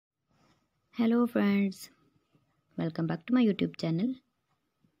Hello friends, welcome back to my YouTube channel.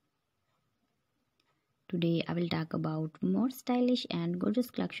 Today I will talk about more stylish and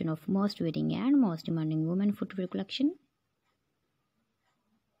gorgeous collection of most wearing and most demanding women footwear collection.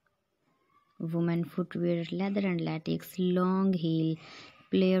 Women footwear leather and latex long heel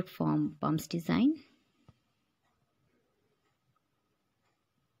platform pumps design.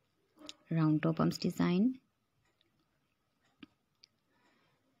 Round toe pumps design.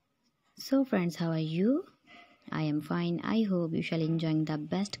 So friends, how are you? I am fine. I hope you shall enjoying the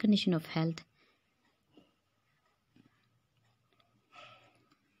best condition of health.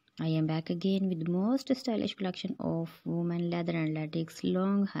 I am back again with the most stylish collection of women leather and latex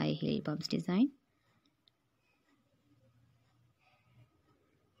long high heel pumps design.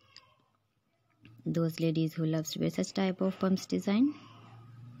 Those ladies who loves to wear such type of pumps design.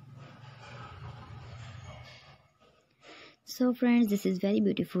 So friends, this is very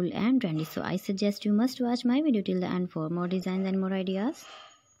beautiful and trendy, so I suggest you must watch my video till the end for more designs and more ideas.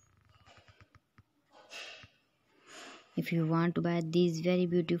 If you want to buy these very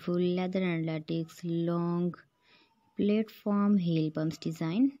beautiful leather and latex long platform heel pumps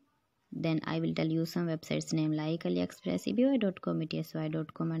design, then I will tell you some websites name like AliExpress, eBay.com,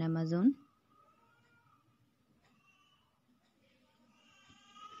 ETSY.com and Amazon.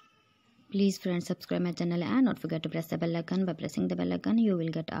 Please friends, subscribe my channel and not forget to press the bell icon. By pressing the bell icon, you will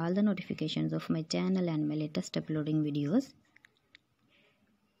get all the notifications of my channel and my latest uploading videos.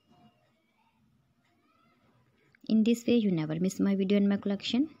 In this way, you never miss my video in my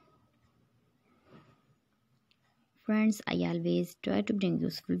collection. Friends, I always try to bring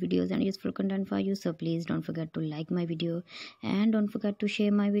useful videos and useful content for you, so please don't forget to like my video and don't forget to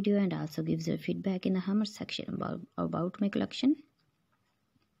share my video and also give your feedback in the comment section about my collection.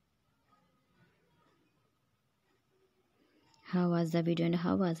 How was the video and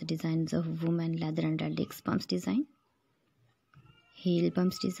how was the designs of women leather and latex pumps design? Heel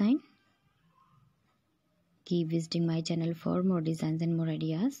pumps design. Keep visiting my channel for more designs and more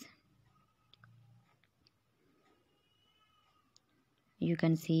ideas. You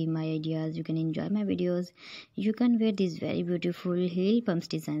can see my ideas, you can enjoy my videos. You can wear these very beautiful heel pumps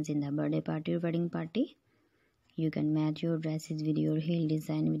designs in the birthday party or wedding party. You can match your dresses with your heel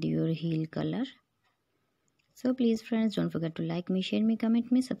design, with your heel color. So please friends, don't forget to like me, share me,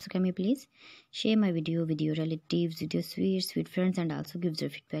 comment me, subscribe me please. Share my video with your relatives, with your sweet friends, and also give your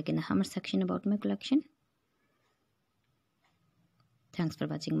feedback in the comment section about my collection. Thanks for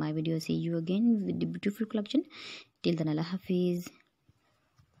watching my video. See you again with the beautiful collection. Till then, Allah Hafiz.